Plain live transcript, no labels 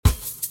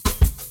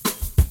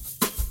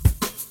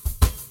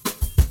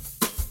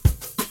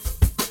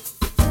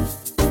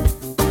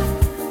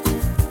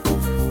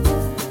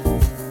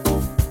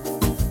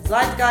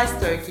Zeitgeist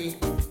Turkey,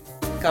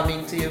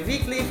 coming to you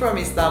weekly from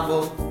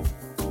Istanbul.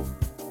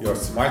 Your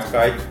smart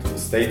guide to the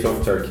state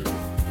of Turkey.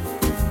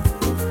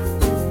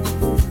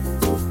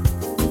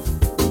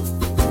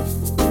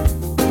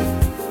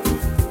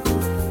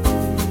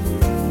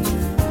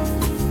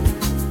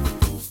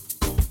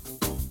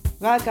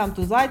 Welcome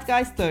to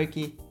Zeitgeist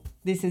Turkey.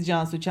 This is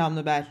Cansu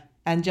Çamlıbel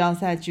and Can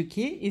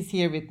Selçuklu is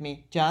here with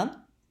me. Can?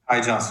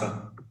 Hi,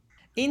 Cansu.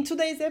 In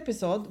today's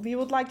episode, we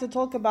would like to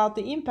talk about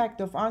the impact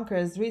of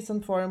Ankara's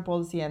recent foreign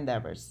policy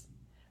endeavors.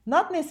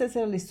 Not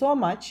necessarily so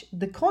much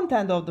the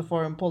content of the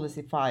foreign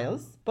policy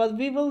files, but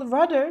we will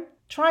rather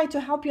try to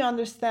help you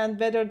understand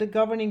whether the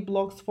governing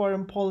bloc's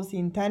foreign policy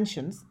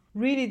intentions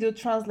really do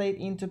translate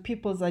into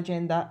people's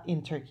agenda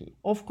in Turkey.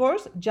 Of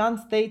course,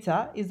 Can's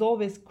data is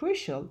always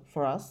crucial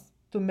for us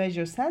to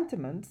measure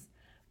sentiments,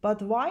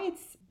 but why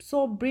it's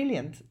so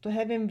brilliant to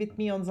have him with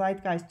me on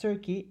Zeitgeist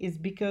Turkey is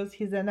because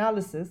his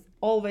analysis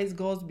always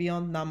goes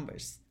beyond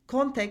numbers.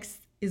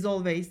 Context is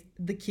always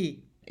the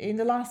key. In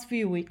the last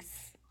few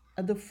weeks,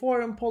 the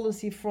foreign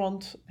policy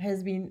front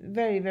has been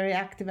very, very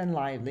active and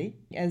lively.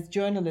 As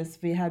journalists,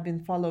 we have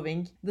been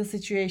following the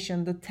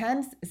situation, the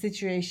tense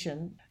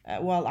situation.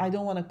 I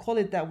don't want to call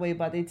it that way,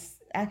 but it's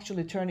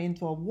actually turned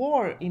into a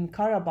war in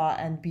Karabakh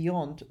and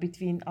beyond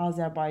between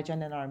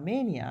Azerbaijan and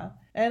Armenia.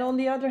 And on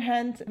the other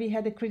hand, we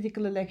had a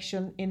critical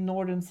election in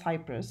northern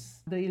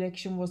Cyprus. The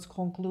election was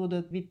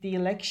concluded with the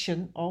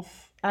election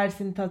of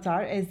Ersin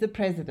Tatar as the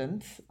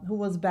president, who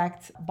was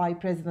backed by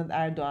President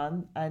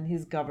Erdogan and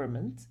his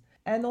government.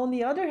 And on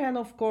the other hand,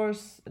 of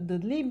course, the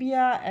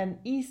Libya and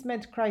East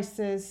Med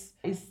crisis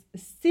is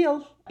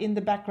still in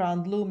the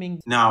background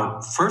looming.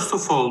 Now, first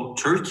of all,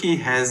 Turkey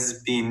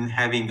has been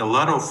having a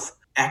lot of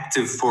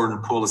active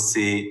foreign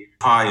policy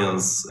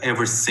files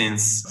ever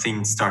since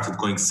things started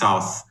going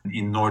south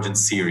in northern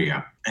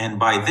Syria. And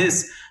by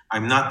this,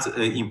 I'm not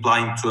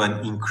implying to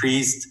an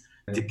increased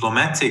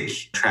diplomatic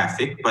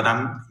traffic, but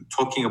I'm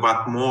talking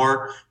about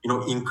more,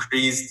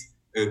 increased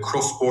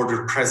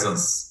cross-border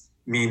presence,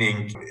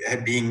 meaning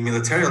being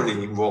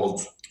militarily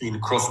involved in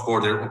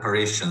cross-border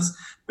operations,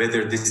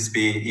 whether this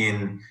be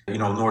in,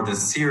 northern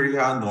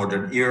Syria,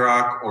 northern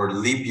Iraq, or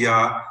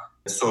Libya.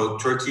 So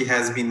Turkey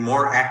has been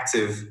more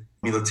active,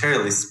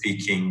 militarily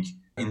speaking,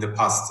 in the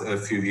past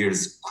few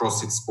years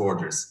across its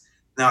borders.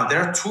 Now, there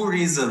are two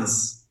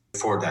reasons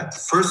for that.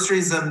 First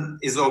reason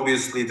is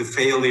obviously the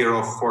failure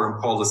of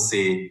foreign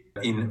policy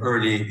in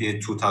early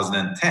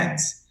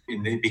 2010s,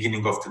 in the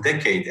beginning of the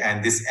decade,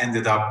 and this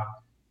ended up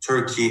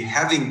Turkey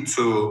having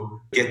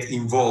to get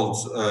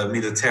involved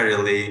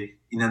militarily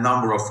in a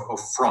number of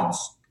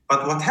fronts.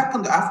 But what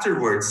happened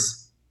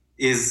afterwards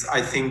is,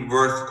 I think,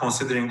 worth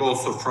considering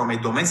also from a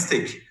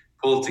domestic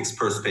politics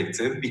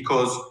perspective,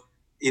 because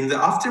in the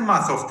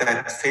aftermath of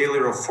that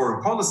failure of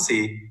foreign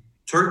policy,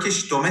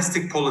 Turkish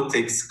domestic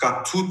politics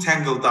got too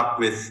tangled up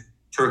with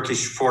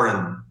Turkish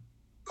foreign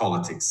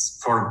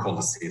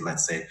policy,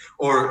 let's say,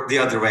 or the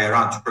other way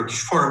around.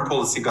 Turkish foreign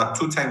policy got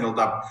too tangled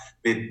up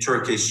with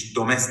Turkish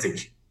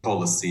domestic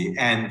policy.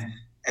 And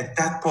at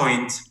that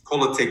point,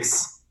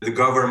 politics, the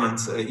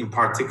government in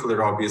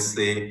particular,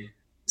 obviously,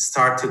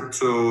 started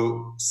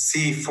to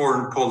see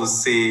foreign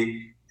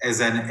policy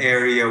as an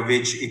area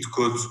which it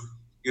could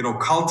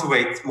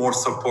cultivate more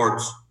support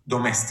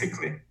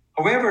domestically.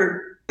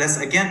 However, let's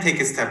again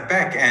take a step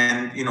back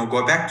and,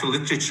 go back to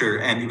literature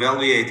and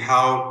evaluate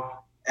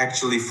how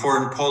actually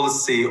foreign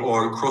policy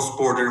or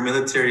cross-border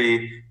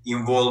military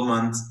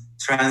involvement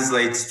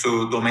translates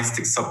to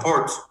domestic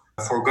support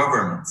for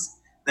governments.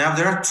 Now,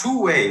 there are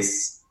two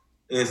ways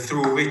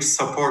through which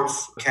support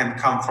can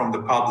come from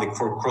the public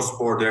for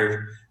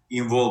cross-border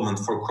involvement,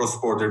 for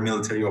cross-border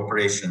military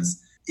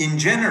operations. In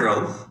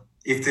general,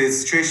 if the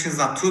situation is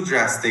not too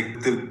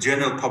drastic, the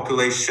general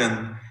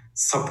population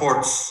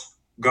supports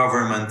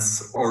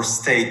governments or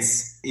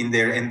states in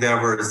their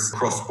endeavors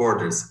across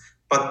borders.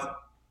 But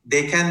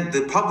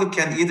the public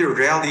can either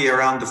rally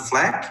around the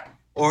flag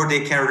or they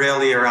can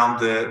rally around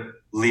the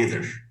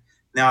leader.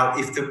 Now,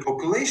 if the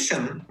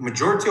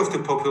majority of the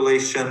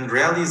population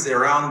rallies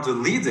around the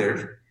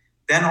leader,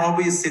 then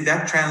obviously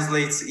that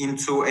translates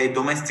into a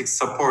domestic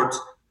support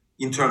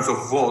in terms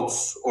of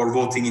votes or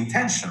voting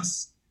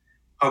intentions.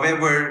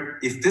 However,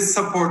 if this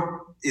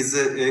support is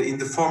in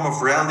the form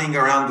of rallying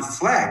around the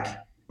flag,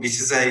 which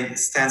is a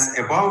stance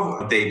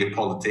above daily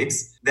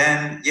politics,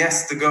 then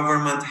yes, the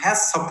government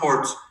has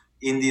support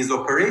in these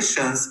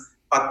operations,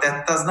 but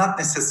that does not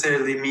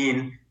necessarily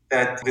mean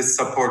that this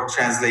support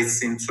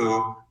translates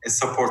into a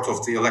support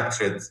of the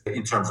electorate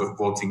in terms of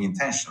voting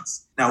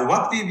intentions. Now,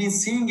 what we've been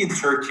seeing in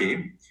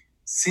Turkey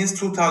since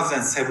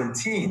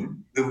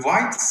 2017, the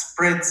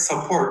widespread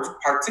support,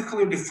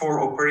 particularly for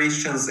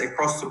operations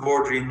across the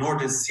border in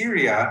northern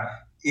Syria,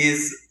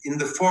 is in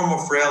the form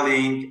of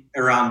rallying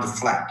around the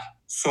flag.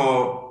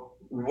 So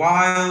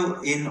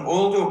while in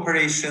all the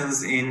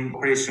operations, in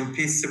Operation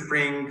Peace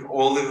Spring,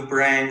 Olive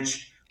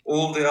Branch,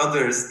 all the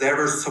others, there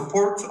were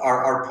support,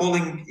 our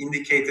polling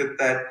indicated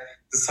that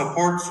the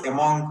support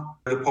among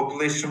the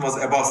population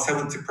was about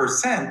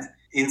 70%.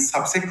 In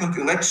subsequent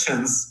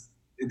elections,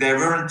 there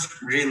weren't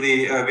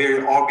really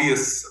very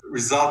obvious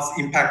results,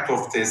 impact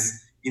of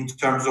this in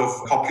terms of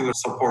popular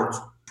support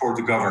for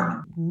the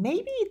government.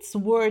 Maybe it's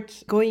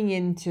worth going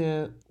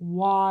into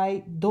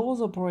why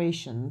those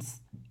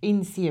operations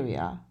in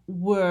Syria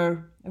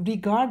were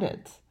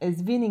regarded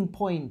as winning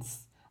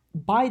points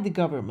by the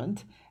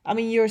government. I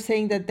mean, you're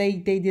saying that they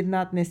did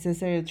not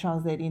necessarily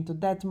translate into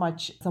that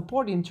much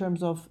support in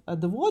terms of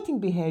the voting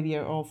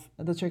behavior of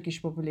the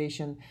Turkish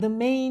population. The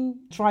main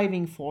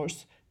driving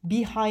force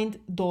behind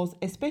those,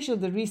 especially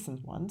the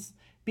recent ones,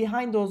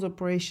 behind those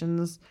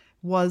operations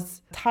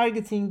was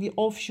targeting the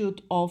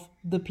offshoot of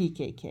the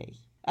PKK.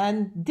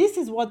 And this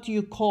is what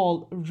you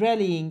call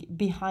rallying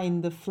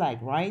behind the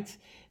flag, right?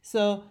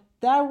 So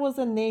there was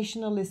a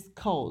nationalist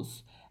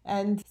cause,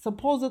 and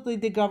supposedly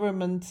the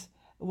government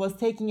was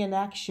taking an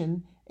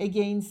action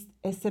against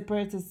a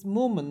separatist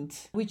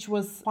movement which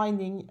was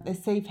finding a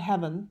safe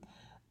haven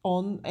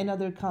on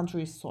another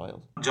country's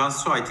soil.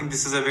 Cansu, I think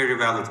this is a very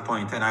valid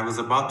point, and I was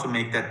about to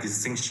make that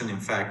distinction, in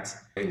fact,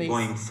 Please.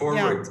 going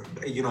forward.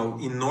 Yeah.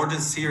 In northern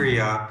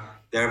Syria,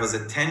 there was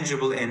a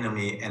tangible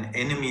enemy, an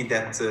enemy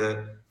that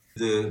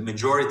the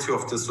majority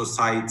of the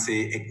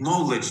society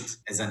acknowledged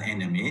as an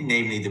enemy,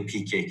 namely the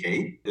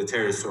PKK, the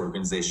terrorist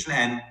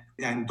organization,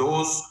 and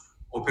those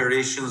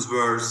operations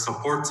were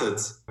supported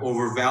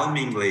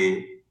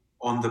overwhelmingly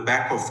on the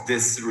back of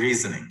this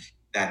reasoning,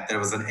 that there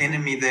was an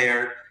enemy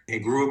there, a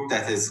group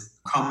that is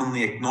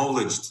commonly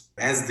acknowledged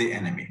as the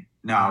enemy.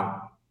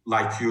 Now,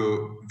 like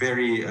you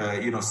very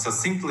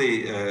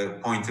succinctly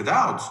pointed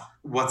out,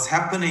 what's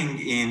happening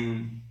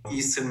in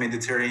Eastern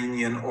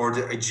Mediterranean or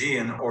the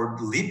Aegean or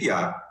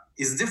Libya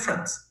is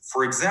different.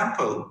 For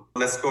example,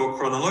 let's go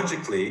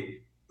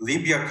chronologically.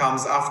 Libya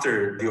comes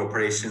after the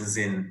operations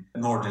in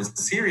northern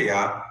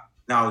Syria.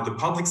 Now, the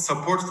public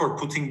support for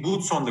putting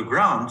boots on the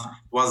ground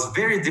was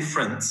very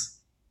different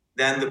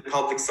than the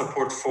public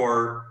support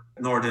for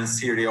northern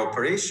Syria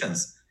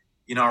operations.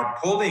 In our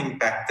polling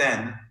back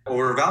then,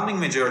 overwhelming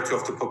majority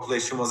of the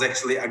population was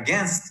actually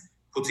against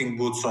putting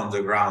boots on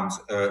the ground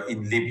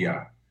in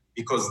Libya.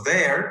 Because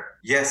there,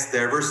 yes,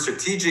 there were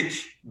strategic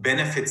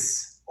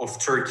benefits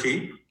of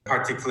Turkey,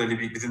 particularly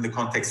within the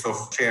context of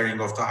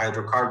sharing of the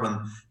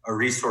hydrocarbon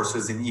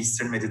resources in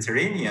Eastern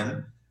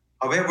Mediterranean.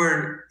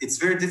 However, it's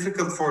very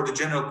difficult for the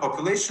general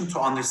population to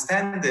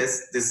understand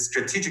this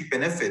strategic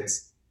benefit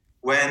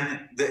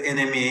when the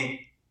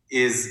enemy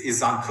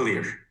is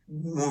unclear.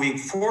 Moving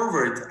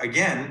forward,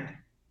 again,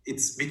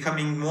 it's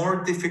becoming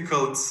more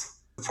difficult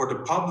for the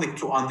public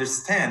to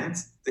understand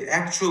the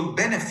actual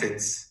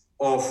benefits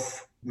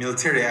of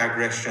military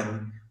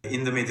aggression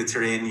in the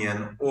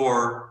Mediterranean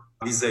or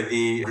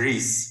vis-a-vis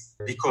Greece,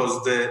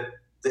 because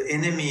the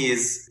enemy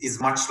is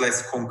much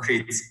less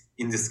concrete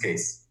in this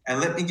case. And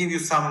let me give you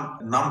some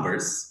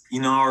numbers.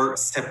 In our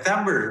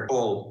September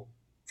poll,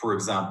 for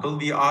example,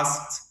 we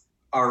asked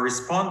our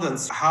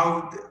respondents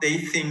how they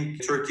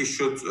think Turkey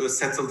should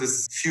settle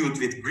this feud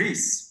with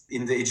Greece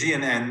in the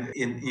Aegean and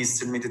in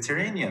Eastern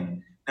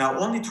Mediterranean. Now,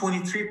 only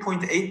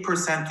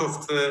 23.8%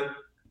 of the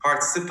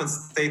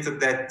participants stated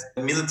that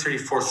military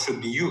force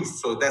should be used.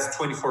 So that's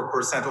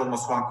 24%,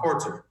 almost one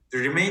quarter. The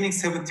remaining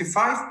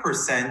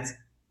 75%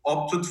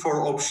 opted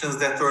for options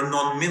that were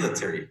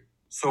non-military.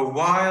 So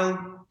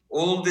while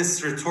all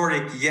this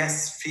rhetoric,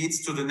 yes,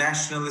 feeds to the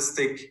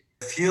nationalistic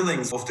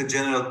feelings of the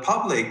general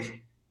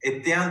public,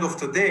 at the end of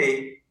the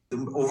day, the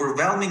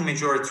overwhelming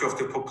majority of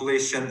the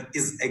population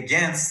is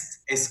against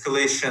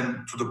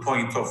escalation to the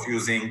point of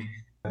using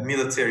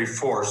military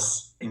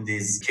force in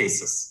these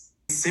cases.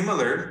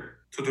 Similar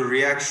to the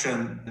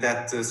reaction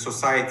that the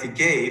society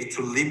gave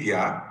to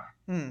Libya,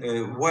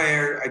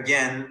 where,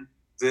 again,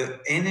 the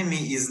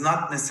enemy is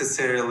not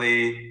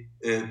necessarily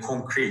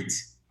concrete.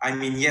 I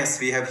mean, yes,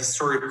 we have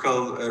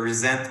historical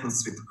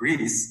resentments with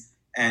Greece,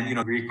 and,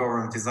 Greek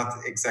government is not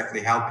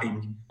exactly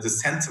helping the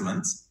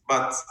sentiment,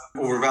 but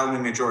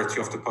overwhelming majority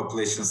of the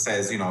population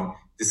says,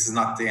 this is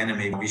not the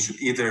enemy. We should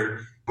either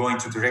go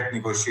into direct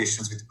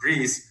negotiations with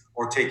Greece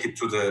or take it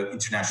to the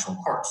international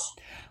courts.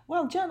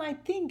 Well, John, I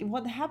think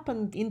what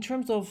happened in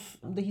terms of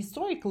the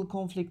historical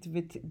conflict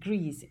with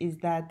Greece is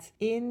that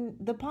in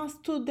the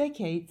past 2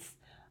 decades,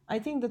 I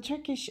think the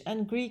Turkish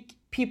and Greek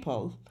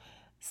people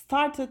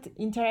started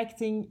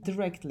interacting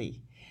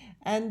directly.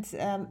 And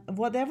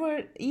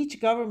whatever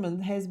each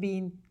government has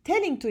been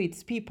telling to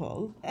its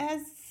people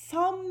has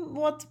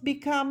somewhat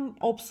become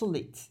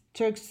obsolete.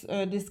 Turks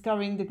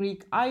discovering the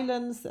Greek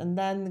islands and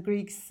then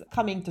Greeks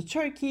coming to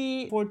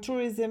Turkey for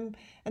tourism.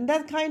 And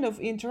that kind of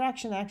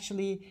interaction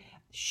actually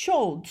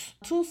showed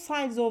two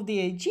sides of the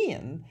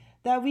Aegean,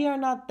 that we are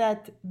not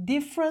that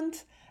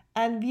different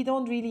and we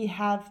don't really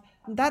have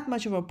that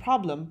much of a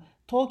problem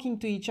talking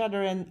to each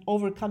other and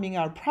overcoming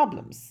our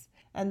problems.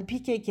 And the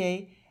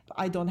PKK,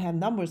 I don't have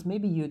numbers,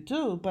 maybe you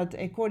do, but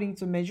according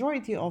to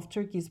majority of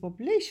Turkey's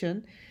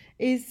population,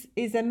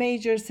 is a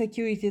major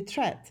security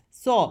threat.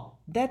 So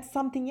that's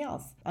something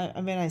else.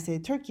 When I say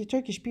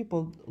Turkish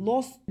people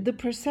lost the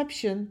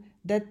perception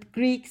that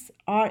Greeks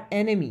are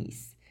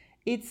enemies.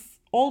 it's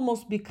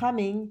almost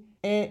becoming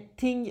a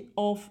thing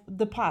of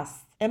the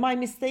past. Am I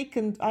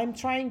mistaken? I'm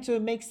trying to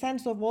make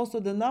sense of also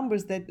the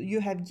numbers that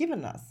you have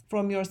given us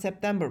from your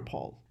September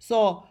poll.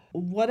 So,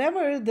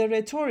 whatever the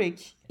rhetoric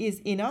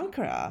is in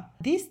Ankara,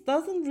 this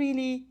doesn't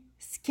really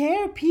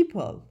scare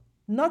people,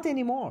 not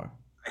anymore.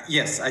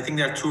 Yes, I think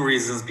there are two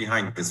reasons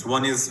behind this.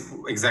 One is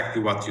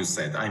exactly what you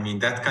said. I mean,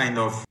 that kind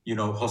of,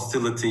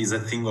 hostility is a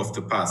thing of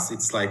the past.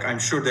 It's like, I'm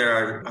sure there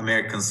are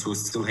Americans who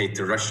still hate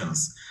the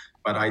Russians,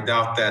 but I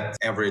doubt that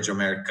average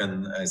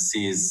American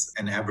sees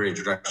an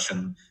average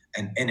Russian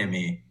an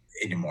enemy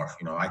anymore.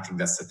 I think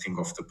that's a thing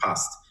of the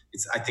past.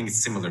 I think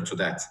it's similar to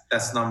that.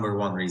 That's number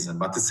one reason.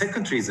 But the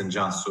second reason,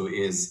 Cansu,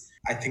 is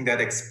I think that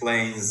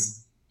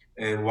explains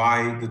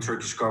why the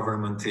Turkish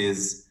government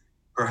is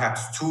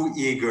perhaps too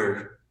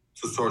eager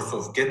to sort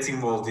of get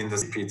involved in the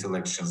spirit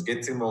elections,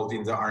 get involved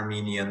in the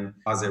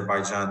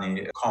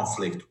Armenian-Azerbaijani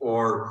conflict,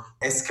 or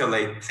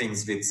escalate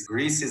things with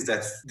Greece, is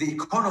that the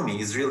economy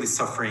is really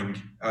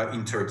suffering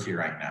in Turkey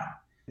right now.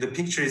 The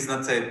picture is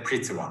not a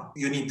pretty one.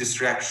 You need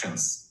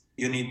distractions.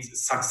 You need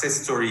success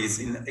stories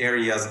in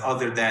areas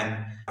other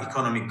than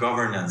economic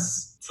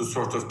governance to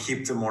sort of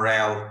keep the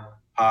morale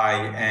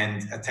high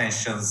and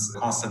attentions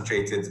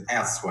concentrated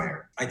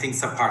elsewhere. I think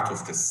it's a part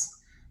of this.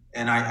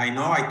 And I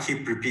know I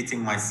keep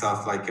repeating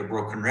myself like a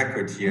broken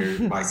record here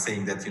by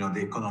saying that, the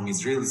economy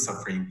is really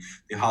suffering,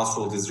 the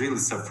household is really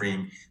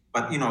suffering,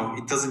 but,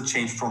 it doesn't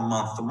change from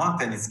month to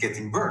month and it's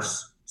getting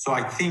worse. So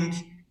I think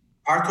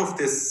part of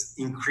this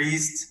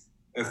increased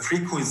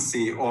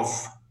frequency of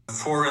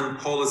foreign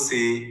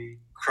policy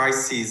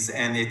crises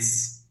and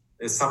its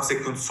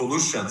subsequent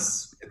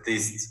solutions, at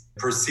least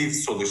perceived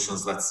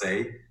solutions, let's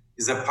say,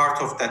 is a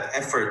part of that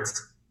effort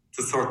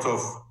to sort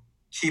of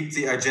keep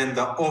the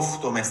agenda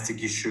off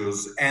domestic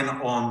issues and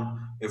on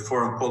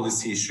foreign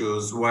policy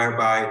issues,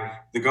 whereby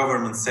the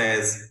government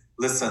says,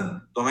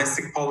 listen,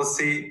 domestic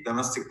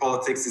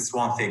politics is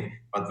one thing,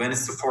 but when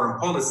it's the foreign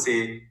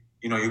policy,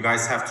 you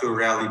guys have to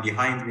rally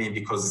behind me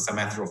because it's a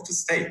matter of the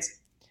state,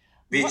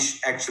 which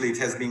actually it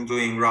has been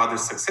doing rather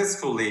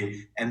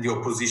successfully, and the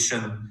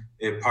opposition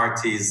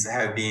parties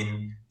have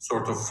been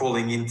sort of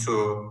falling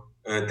into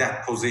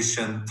that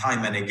position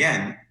time and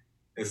again,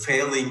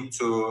 failing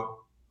to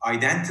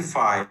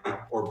identify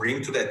or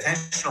bring to the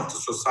attention of the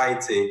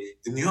society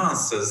the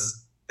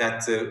nuances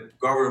that the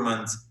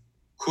government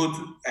could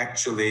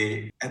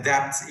actually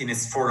adapt in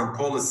its foreign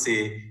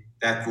policy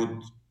that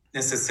would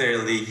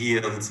necessarily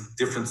yield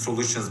different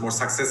solutions, more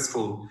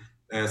successful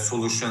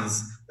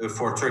solutions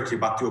for Turkey.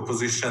 But the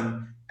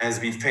opposition has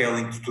been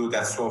failing to do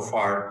that so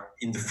far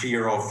in the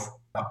fear of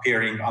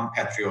appearing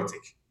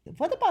unpatriotic.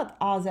 What about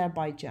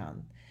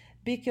Azerbaijan?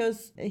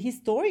 Because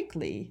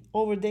historically,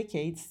 over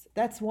decades,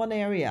 that's one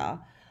area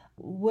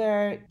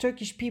where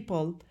Turkish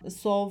people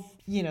saw,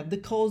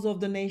 the cause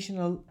of the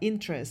national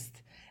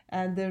interest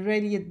and they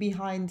rallied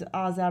behind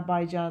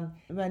Azerbaijan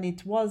when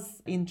it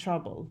was in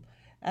trouble.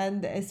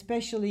 And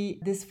especially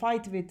this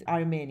fight with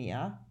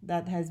Armenia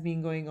that has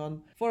been going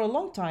on for a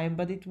long time,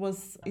 but it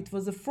was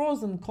a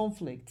frozen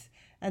conflict.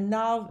 And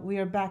now we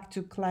are back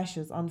to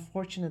clashes.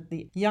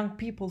 Unfortunately, young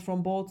people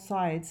from both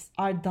sides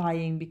are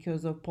dying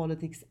because of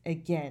politics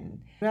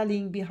again.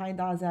 Rallying behind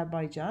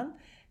Azerbaijan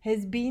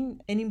has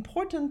been an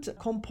important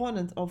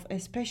component of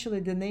especially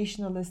the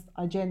nationalist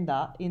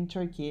agenda in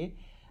Turkey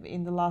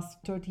in the last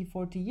 30,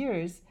 40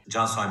 years.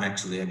 Cansu, I'm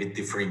actually a bit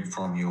differing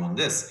from you on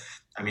this.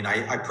 I mean,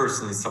 I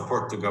personally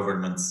support the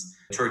government's,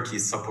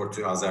 Turkey's support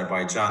to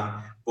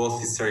Azerbaijan, both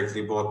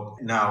historically,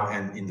 both now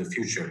and in the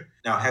future.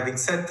 Now, having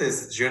said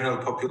this, general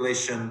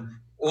population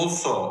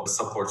also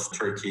supports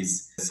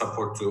Turkey's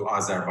support to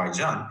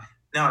Azerbaijan.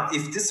 Now,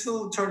 if this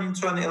will turn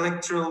into an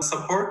electoral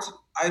support,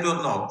 I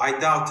don't know. I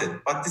doubt it.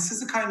 But this is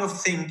the kind of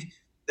thing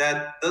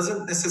that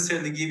doesn't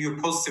necessarily give you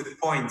positive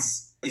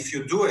points if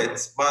you do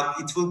it, but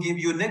it will give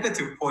you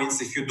negative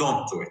points if you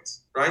don't do it,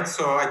 right?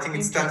 So I think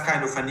it's that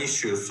kind of an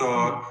issue.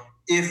 So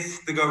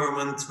if the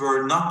government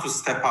were not to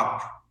step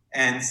up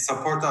and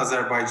support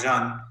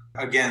Azerbaijan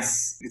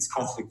against its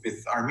conflict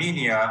with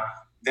Armenia,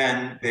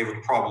 then they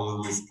would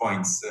probably lose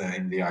points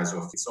in the eyes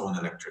of its own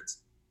electorate.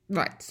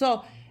 Right.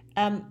 So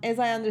as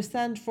I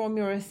understand from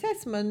your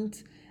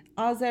assessment,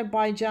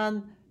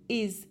 Azerbaijan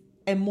is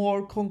a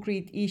more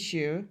concrete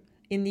issue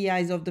in the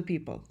eyes of the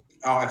people.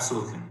 Oh,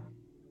 absolutely.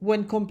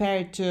 When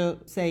compared to,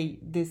 say,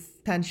 this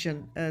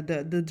tension,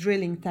 the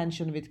drilling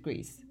tension with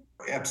Greece.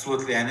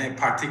 Absolutely, and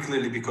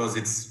particularly because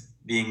it's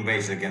being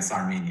waged against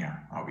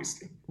Armenia,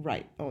 obviously.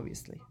 Right,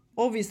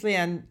 obviously,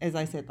 and as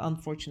I said,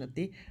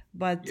 unfortunately.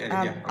 But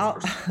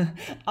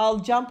I'll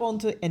jump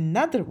onto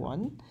another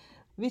one,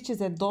 which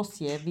is a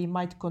dossier we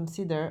might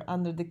consider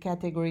under the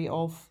category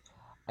of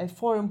a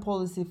foreign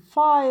policy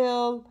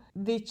file,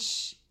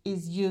 which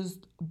is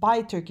used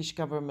by Turkish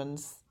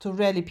governments to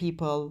rally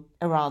people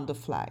around the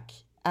flag,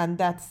 and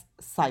that's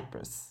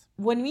Cyprus.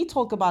 when we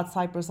talk about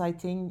Cyprus, I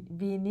think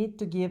we need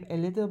to give a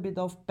little bit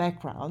of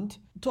background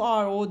to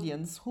our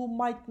audience who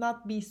might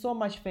not be so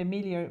much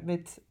familiar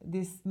with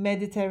this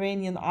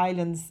Mediterranean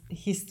island's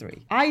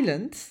history.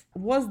 Ireland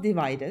was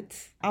divided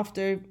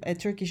after a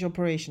Turkish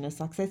operation, a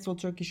successful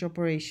Turkish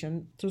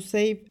operation to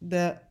save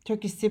the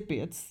Turkish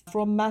Cypriots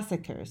from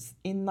massacres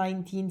in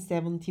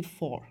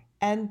 1974.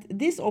 And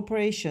this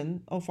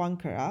operation of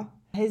Ankara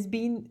has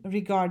been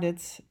regarded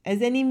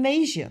as an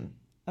invasion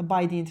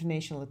by the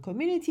international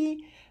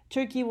community.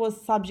 Turkey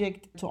was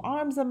subject to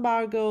arms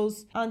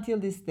embargoes until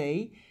this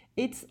day.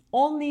 It's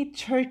only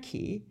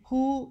Turkey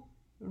who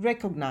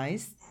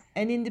recognized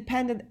an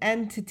independent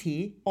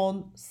entity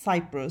on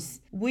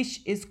Cyprus,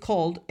 which is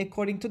called,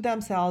 according to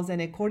themselves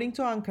and according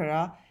to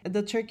Ankara,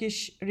 the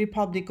Turkish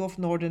Republic of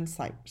Northern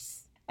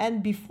Cyprus.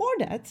 And before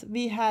that,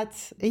 we had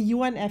a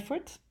UN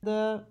effort.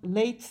 The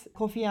late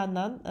Kofi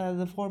Annan,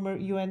 the former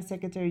UN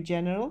Secretary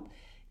General,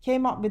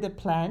 came up with a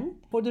plan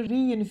for the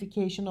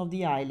reunification of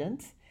the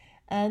island.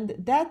 And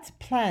that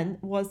plan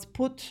was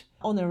put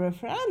on a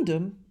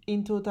referendum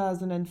in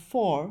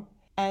 2004.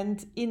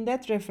 And in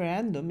that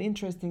referendum,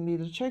 interestingly,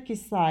 the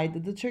Turkish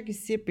side, the Turkish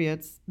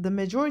Cypriots, the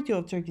majority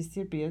of Turkish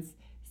Cypriots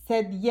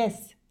said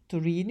yes to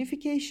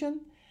reunification,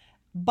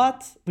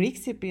 but Greek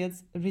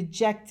Cypriots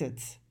rejected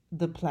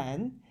the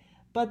plan.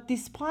 But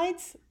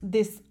despite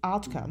this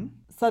outcome,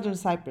 Southern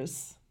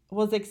Cyprus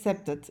was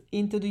accepted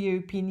into the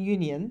European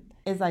Union,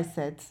 as I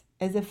said,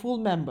 as a full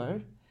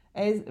member,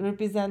 as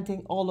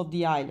representing all of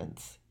the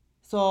islands.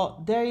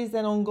 So there is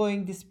an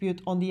ongoing dispute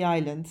on the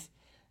island.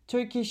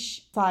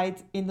 Turkish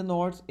side in the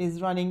north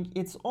is running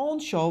its own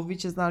show,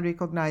 which is not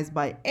recognized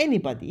by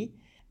anybody.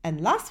 And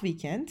last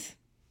weekend,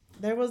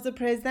 there was the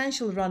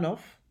presidential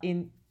runoff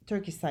in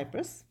Turkish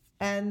Cyprus.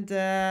 And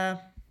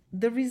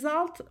the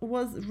result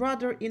was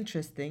rather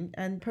interesting.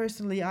 And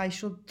personally, I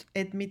should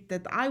admit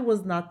that I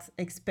was not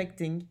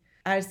expecting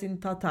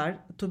Ersin Tatar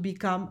to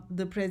become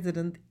the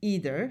president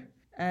either.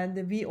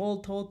 And we all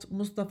thought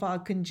Mustafa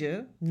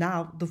Akıncı,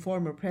 now the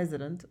former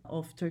president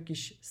of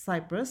Turkish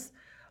Cyprus,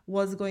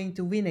 was going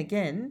to win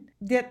again.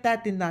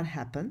 That did not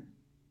happen.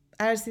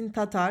 Ersin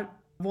Tatar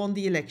won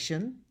the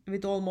election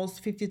with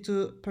almost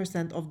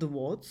 52% of the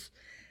votes.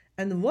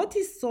 And what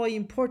is so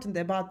important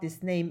about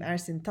this name,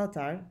 Ersin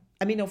Tatar?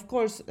 I mean, of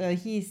course,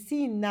 he is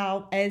seen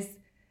now as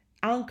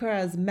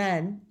Ankara's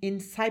man in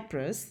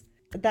Cyprus.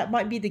 That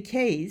might be the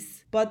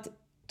case, but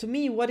to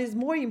me, what is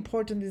more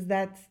important is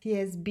that he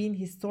has been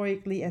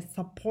historically a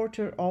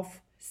supporter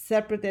of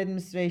separate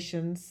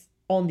administrations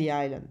on the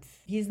island.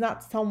 He's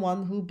not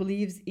someone who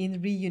believes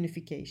in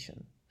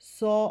reunification.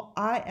 So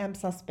I am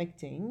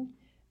suspecting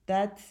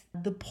that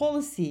the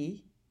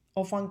policy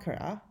of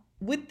Ankara,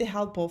 with the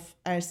help of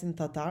Ersin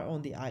Tatar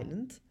on the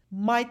island,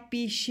 might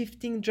be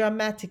shifting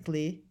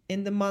dramatically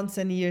in the months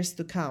and years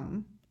to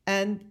come.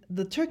 And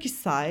the Turkish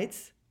side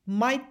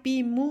might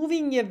be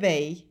moving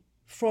away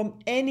from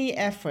any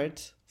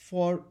effort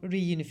for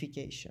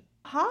reunification.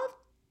 How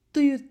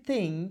do you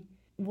think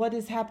what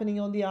is happening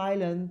on the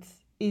island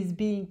is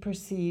being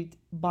perceived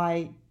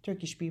by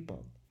Turkish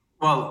people?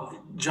 Well,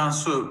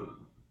 Cansu,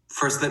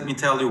 first let me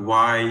tell you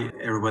why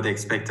everybody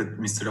expected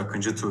Mr.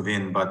 Akıncı to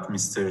win, but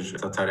Mr.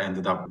 Tatar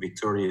ended up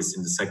victorious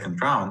in the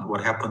second round.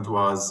 What happened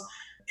was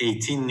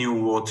 18 new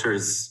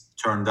voters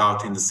turned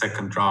out in the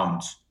second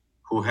round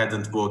who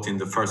hadn't voted in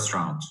the first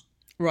round.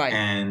 Right.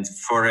 And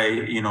for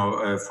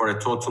a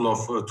total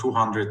of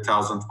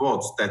 200,000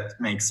 votes, that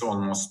makes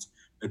almost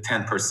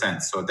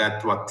 10%. So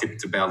that's what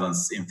tipped the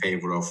balance in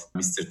favor of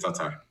Mr.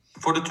 Tatar.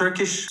 For the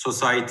Turkish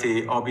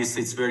society,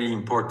 obviously, it's very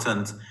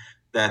important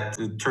that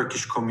the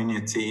Turkish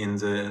community in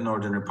the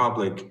Northern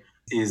Republic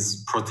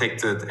is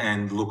protected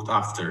and looked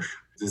after.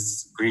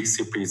 This Greek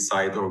Cypriot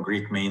side or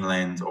Greek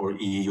mainland or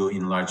EU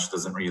in large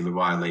doesn't really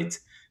violate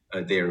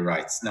their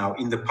rights. Now,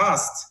 in the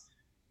past,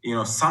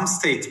 some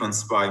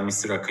statements by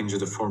Mr. Akıncı,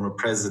 the former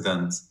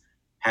president,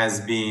 has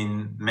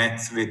been met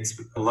with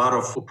a lot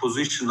of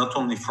opposition, not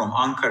only from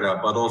Ankara,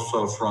 but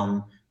also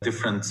from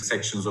different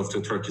sections of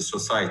the Turkish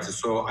society.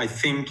 So I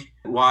think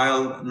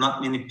while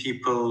not many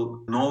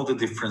people know the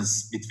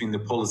difference between the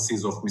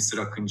policies of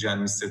Mr. Akıncı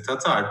and Mr.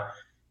 Tatar,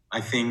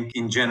 I think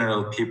in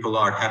general, people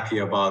are happy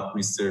about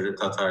Mr.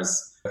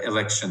 Tatar's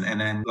election. And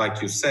then, like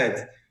you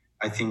said,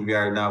 I think we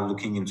are now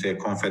looking into a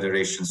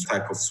confederation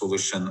type of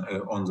solution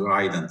on the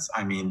islands.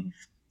 I mean,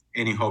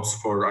 any hopes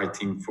for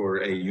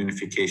a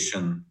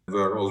unification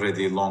were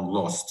already long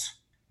lost.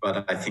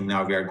 But I think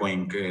now we are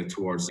going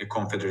towards a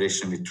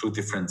confederation with two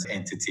different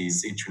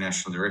entities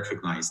internationally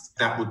recognized.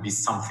 That would be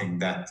something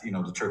that,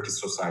 the Turkish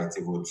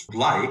society would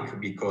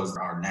like, because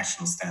our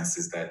national stance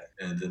is that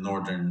the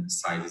northern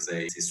side is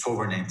a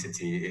sovereign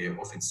entity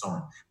of its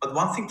own. But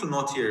one thing to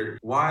note here,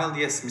 while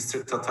yes,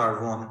 Mr.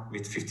 Tatar won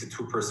with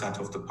 52%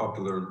 of the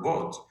popular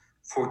vote,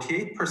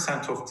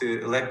 48% of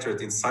the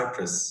electorate in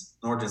Cyprus,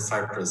 northern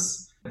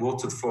Cyprus,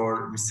 voted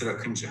for Mr.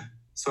 Akıncı.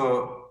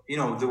 So,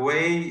 the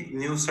way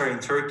news are in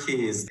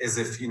Turkey is as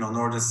if,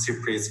 Northern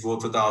Cypriots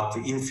voted out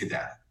the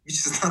infidel,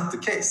 which is not the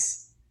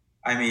case.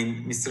 I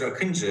mean, Mr.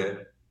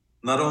 Akıncı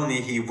not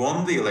only he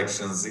won the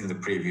elections in the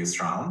previous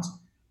round,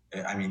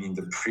 in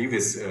the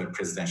previous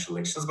presidential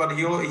elections, but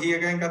he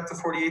again got the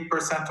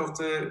 48% of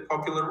the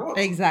popular vote.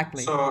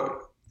 Exactly.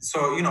 So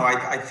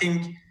I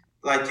think,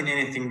 like in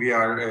anything, we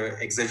are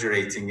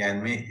exaggerating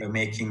and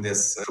making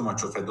this too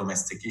much of a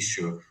domestic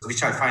issue,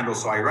 which I find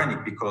also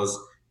ironic because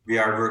we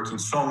are working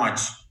so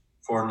much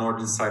for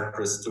Northern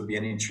Cyprus to be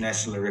an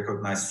internationally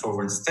recognized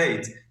sovereign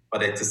state,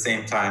 but at the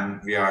same time,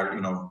 we are,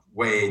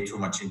 way too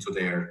much into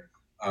their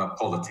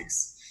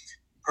politics.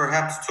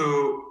 Perhaps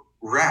to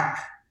wrap,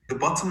 the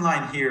bottom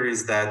line here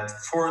is that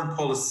foreign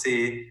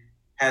policy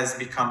has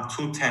become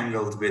too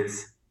tangled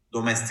with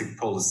domestic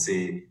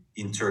policy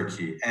in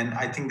Turkey. And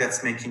I think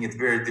that's making it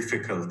very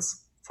difficult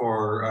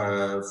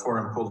for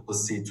foreign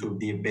policy to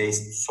be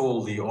based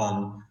solely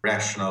on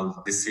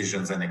rational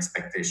decisions and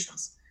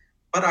expectations.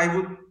 But I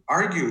would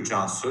argue,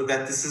 Cansu,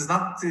 that this is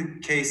not the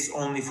case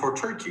only for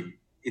Turkey.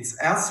 It's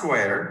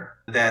elsewhere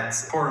that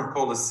foreign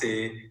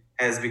policy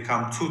has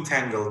become too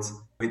tangled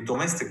with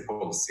domestic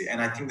policy.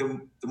 And I think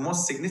the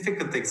most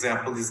significant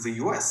example is the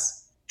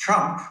US.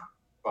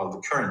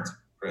 The current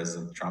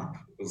President Trump,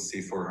 we'll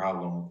see for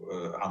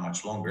how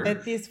much longer.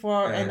 At least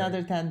for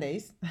another 10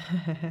 days.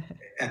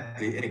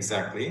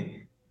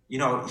 Exactly.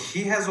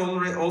 He has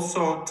already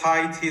also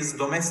tied his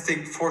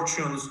domestic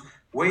fortunes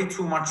way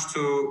too much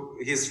to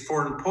his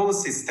foreign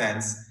policy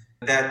stance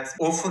that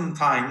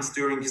oftentimes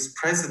during his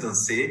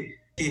presidency,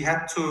 he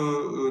had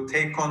to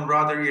take on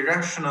rather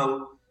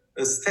irrational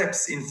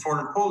steps in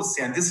foreign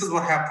policy. And this is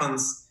what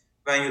happens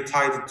when you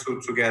tie the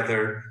two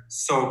together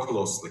so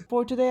closely.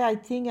 For today, I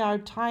think our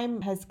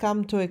time has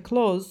come to a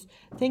close.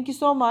 Thank you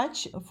so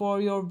much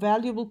for your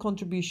valuable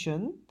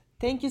contribution.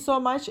 Thank you so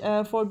much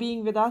for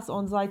being with us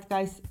on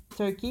Zeitgeist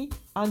Turkey.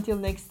 Until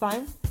next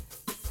time,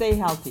 stay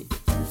healthy.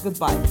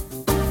 Goodbye.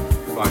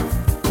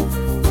 Bye.